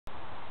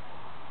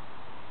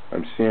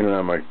I'm standing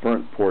on my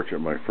front porch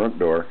at my front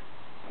door,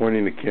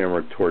 pointing the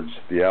camera towards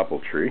the apple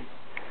tree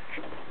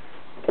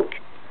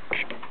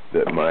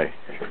that my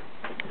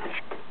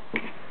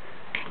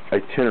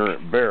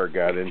itinerant bear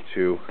got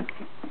into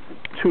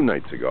 2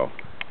 nights ago.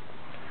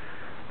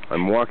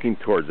 I'm walking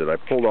towards it. I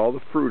pulled all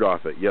the fruit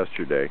off it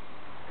yesterday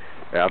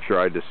after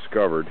I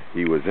discovered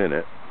he was in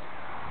it.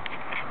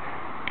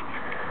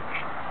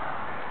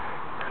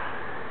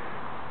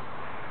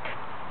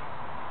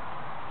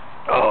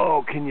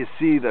 Oh, can you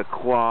see the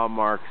claw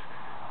marks?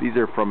 These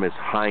are from his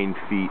hind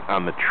feet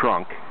on the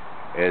trunk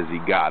as he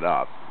got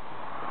up.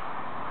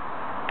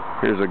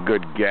 Here's a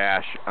good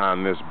gash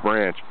on this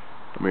branch.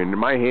 I mean,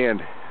 my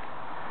hand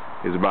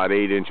is about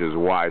 8 inches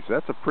wide, so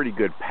that's a pretty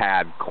good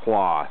pad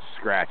claw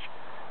scratch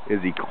as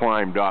he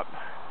climbed up.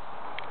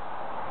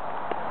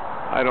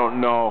 I don't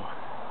know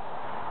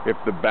if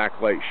the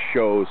backlight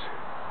shows.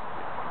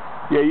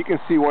 Yeah, you can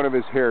see one of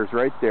his hairs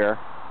right there.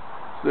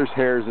 So there's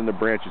hairs in the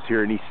branches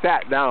here, and he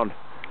sat down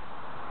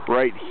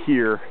right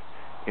here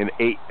and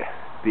ate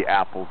the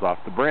apples off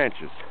the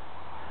branches.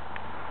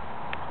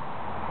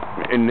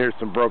 And there's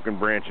some broken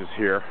branches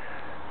here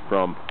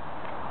from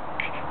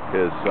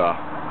his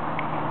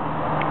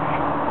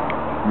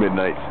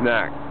midnight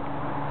snack.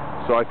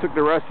 So I took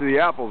the rest of the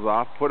apples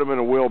off, put them in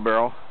a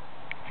wheelbarrow,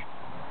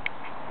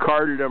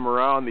 carted them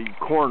around the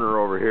corner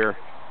over here.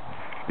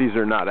 These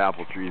are not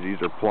apple trees,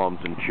 these are plums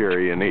and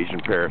cherry and Asian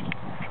pears.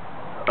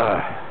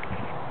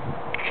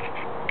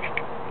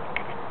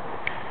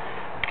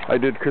 I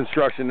did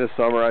construction this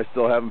summer. I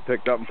still haven't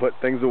picked up and put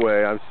things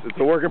away. It's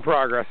a work in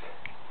progress.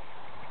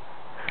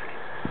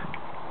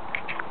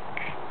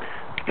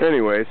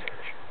 Anyways,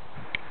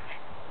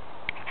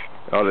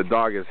 oh, the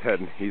dog is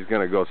heading. He's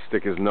gonna go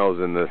stick his nose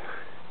in the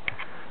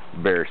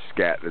bear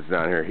scat that's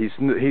down here. He's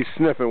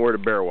sniffing where the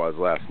bear was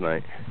last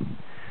night.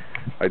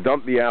 I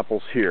dumped the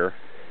apples here,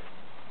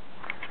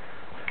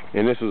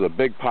 and this was a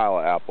big pile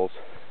of apples.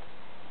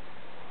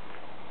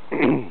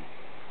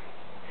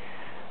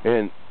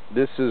 And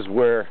this is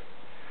where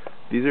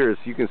these are.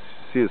 You can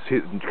see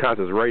his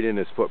contents right in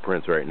his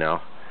footprints right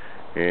now.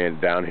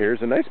 And down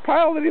here's a nice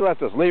pile that he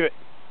left us. Leave it.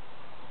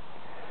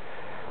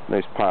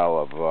 Nice pile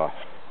of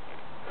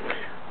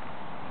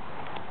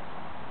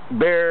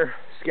bear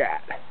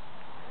scat.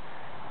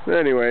 So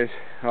anyways,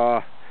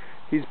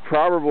 he's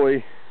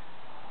probably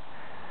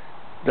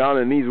down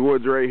in these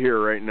woods right here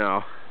right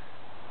now,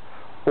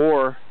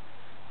 or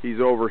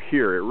he's over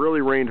here. It really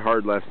rained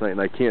hard last night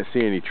and I can't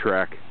see any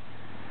track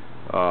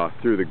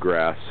through the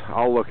grass.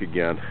 I'll look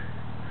again,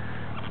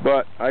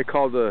 but I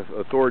called the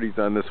authorities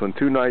on this one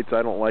 2 nights.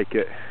 I don't like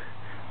it.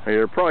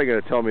 They're probably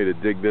going to tell me to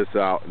dig this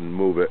out and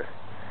move it,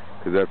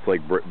 because that's like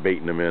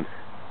baiting them in.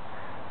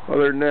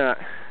 Other than that,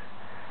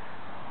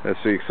 that's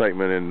the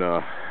excitement in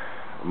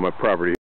my property.